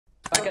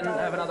I can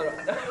have another.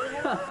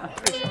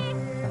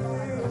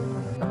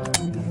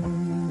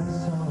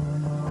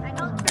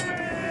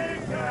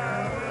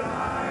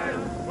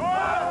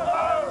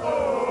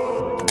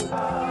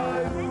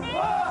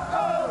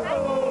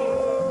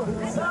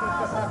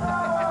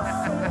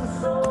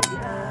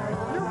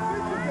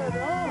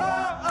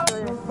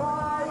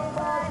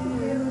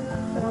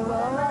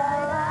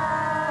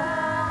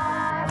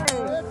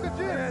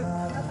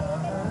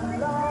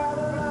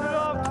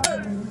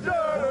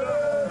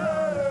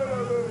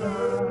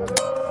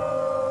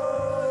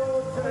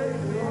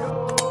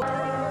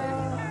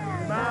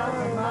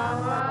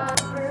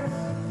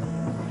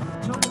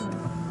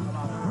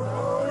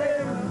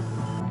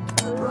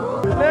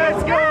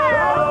 Let's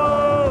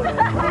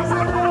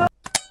go!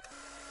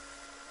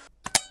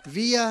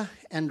 Via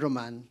and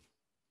Roman.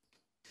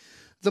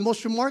 The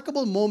most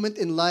remarkable moment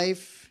in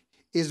life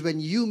is when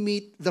you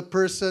meet the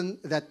person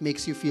that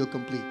makes you feel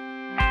complete.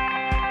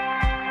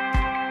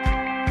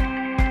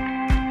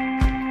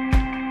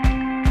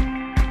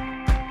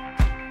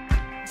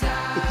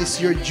 It is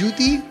your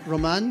duty,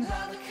 Roman,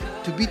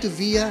 to be to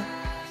Via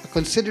a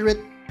considerate,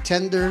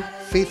 tender,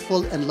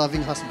 faithful, and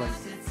loving husband,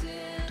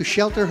 to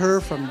shelter her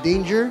from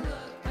danger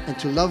and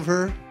to love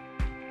her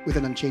with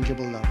an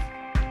unchangeable love.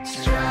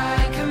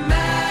 Strike a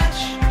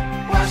match,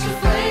 watch the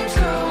flames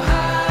grow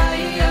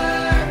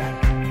higher.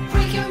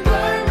 We can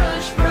burn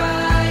much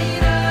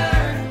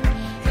brighter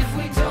if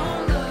we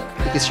don't look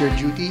back. It is your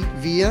duty,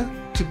 Via,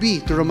 to be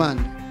to Roman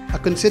a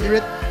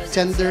considerate,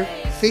 tender,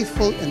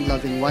 faithful, and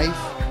loving wife,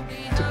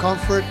 to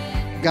comfort,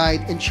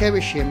 guide, and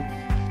cherish him,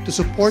 to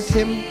support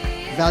him,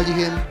 value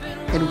him,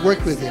 and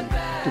work with him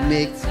to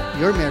make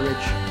your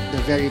marriage the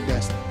very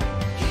best it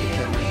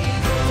can be.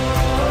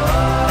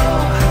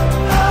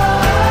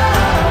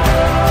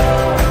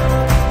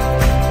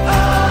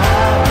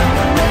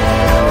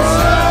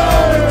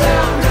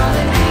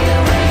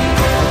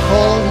 I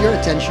call your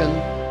attention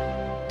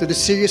to the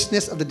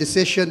seriousness of the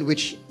decision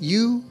which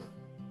you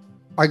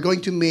are going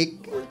to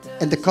make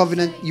and the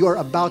covenant you are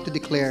about to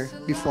declare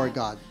before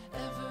God.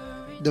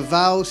 The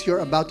vows you are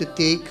about to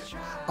take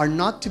are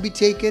not to be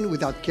taken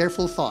without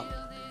careful thought,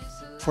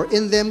 for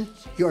in them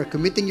you are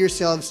committing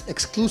yourselves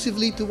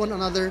exclusively to one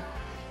another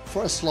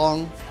for as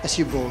long as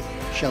you both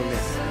shall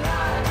live.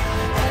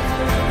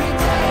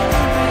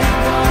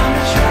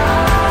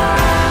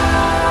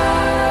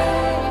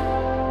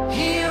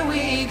 Here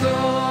we go.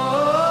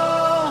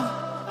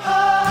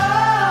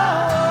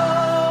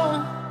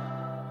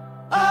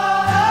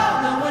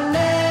 No, we're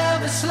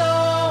never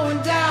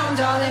slowing down,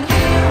 darling.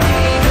 Here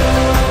we go.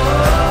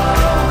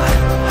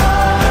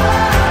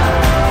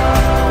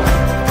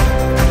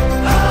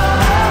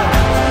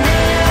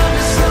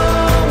 Never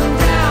slowing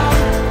down.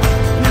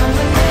 No,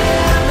 we're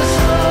never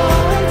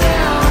slowing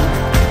down.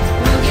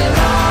 We'll get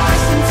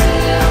lost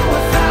until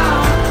we're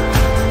found.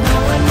 No,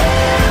 we're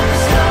never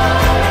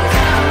slowing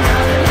down,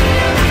 darling.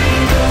 Here we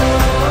go.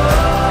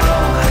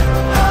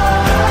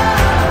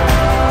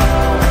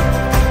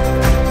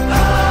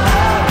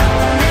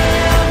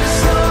 Never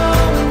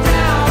slowing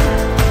down.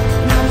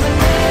 No, we're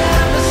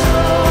never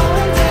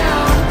slowing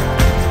down.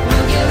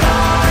 We'll get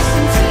lost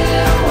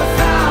until we're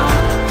found.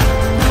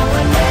 No,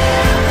 we're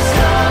never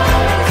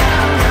slowing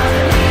down,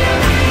 darling.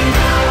 Here we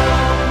go.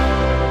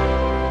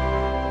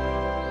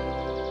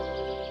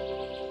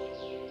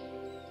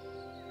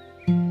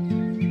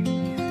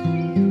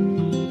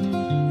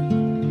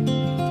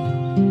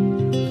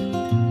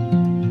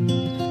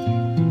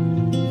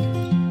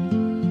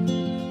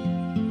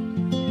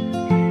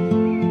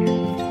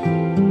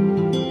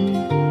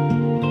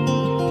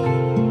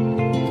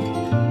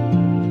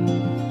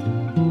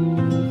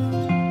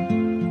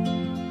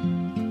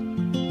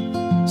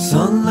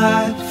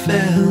 Sunlight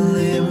fell,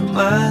 it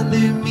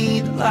reminded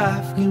me that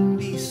life can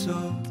be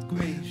so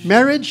gracious.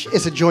 Marriage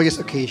is a joyous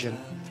occasion.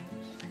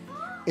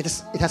 It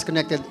has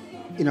connected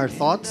in our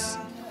thoughts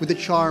with the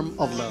charm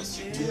of love,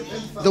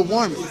 the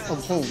warmth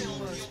of home,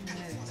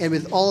 and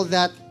with all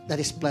that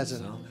is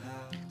pleasant,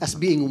 as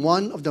being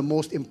one of the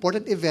most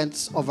important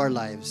events of our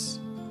lives.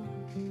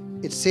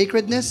 Its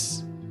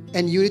sacredness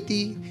and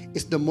unity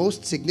is the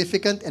most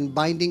significant and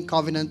binding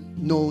covenant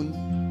known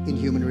in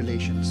human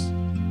relations.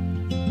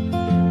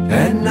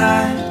 At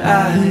night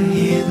I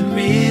hear the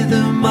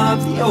rhythm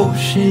of the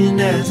ocean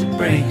as it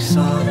breaks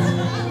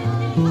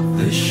on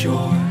the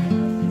shore.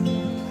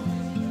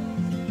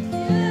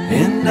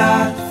 And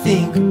I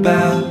think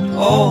about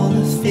all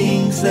the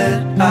things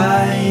that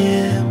I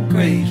am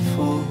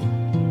grateful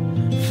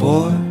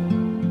for.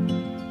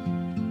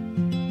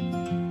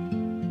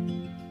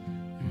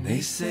 And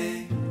they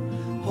say,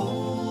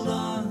 hold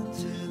on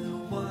to the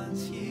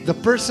ones you. The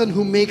person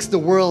who makes the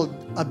world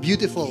a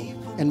beautiful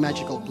and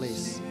magical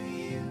place.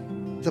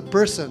 The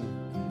person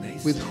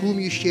with whom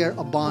you share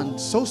a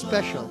bond so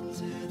special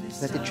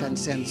that it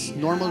transcends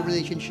normal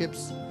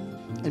relationships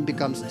and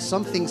becomes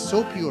something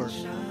so pure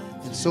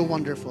and so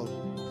wonderful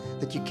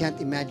that you can't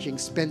imagine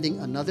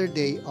spending another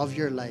day of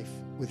your life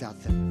without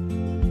them.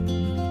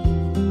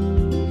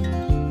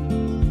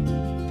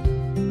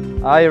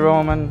 I,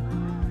 Roman,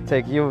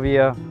 take you,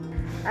 Via,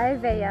 I,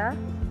 Via,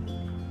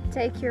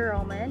 take you,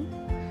 Roman,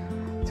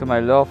 to my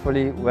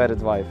lawfully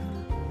wedded wife,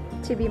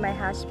 to be my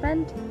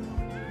husband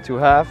to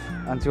have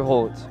and to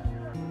hold,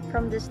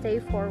 from this day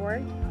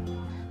forward,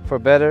 for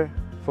better,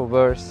 for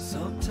worse,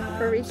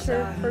 for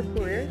richer, for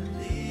poorer,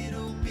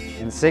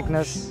 in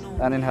sickness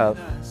and in health,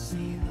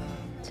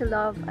 to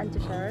love and to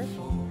cherish,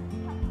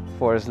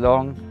 for as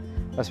long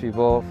as we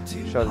both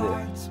shall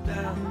live.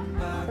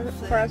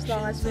 for as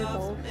long as we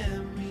both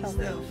shall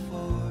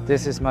live.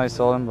 This is my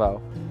solemn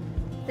vow.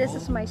 This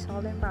is my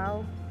solemn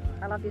vow.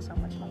 I love you so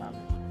much, my love.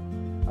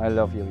 I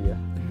love you, Via.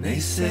 They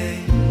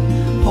say,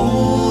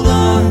 hold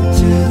on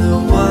to the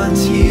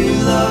ones you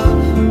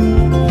love.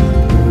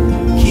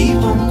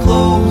 Keep them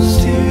close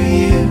to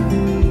you.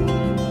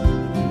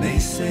 They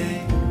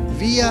say,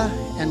 Via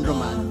and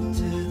Roman,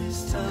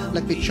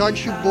 let me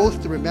charge you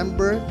both to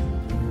remember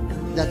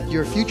that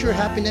your future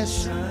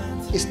happiness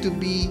is to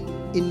be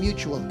in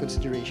mutual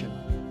consideration.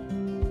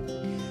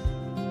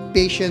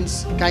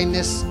 Patience,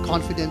 kindness,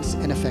 confidence,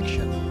 and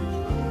affection.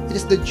 It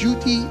is the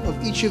duty of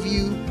each of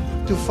you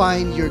to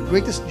find your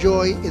greatest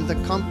joy in the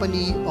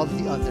company of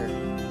the other.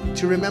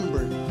 To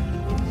remember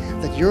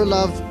that your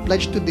love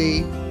pledged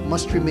today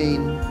must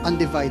remain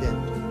undivided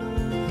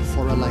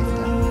for a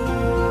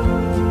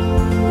lifetime.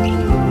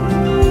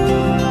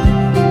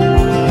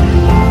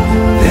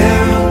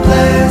 there are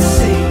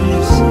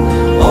blessings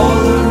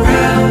all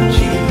around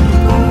you.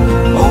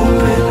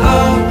 Open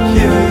up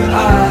your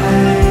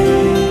eyes.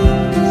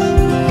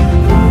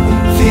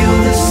 Feel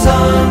the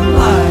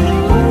sunlight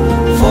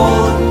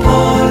fall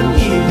upon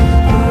you.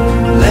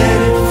 Let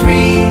it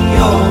free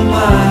your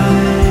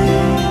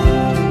mind.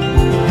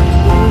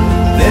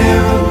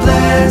 There are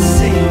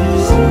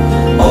blessings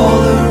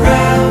all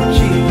around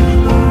you.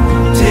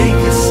 Take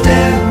a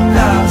step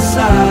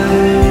outside.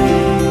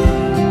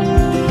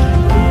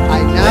 I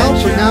now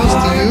pronounce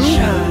to you,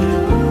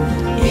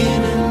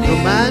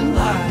 Roman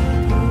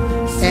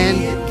and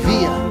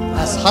Via,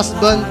 as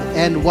husband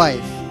and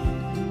wife.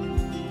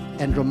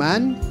 And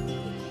Roman,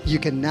 you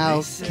can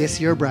now kiss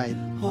your bride.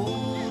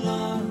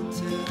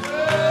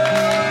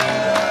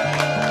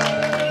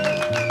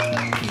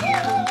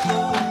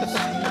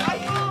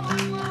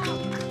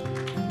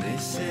 They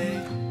say,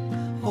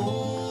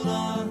 hold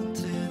on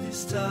to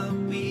this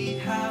time we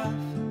have.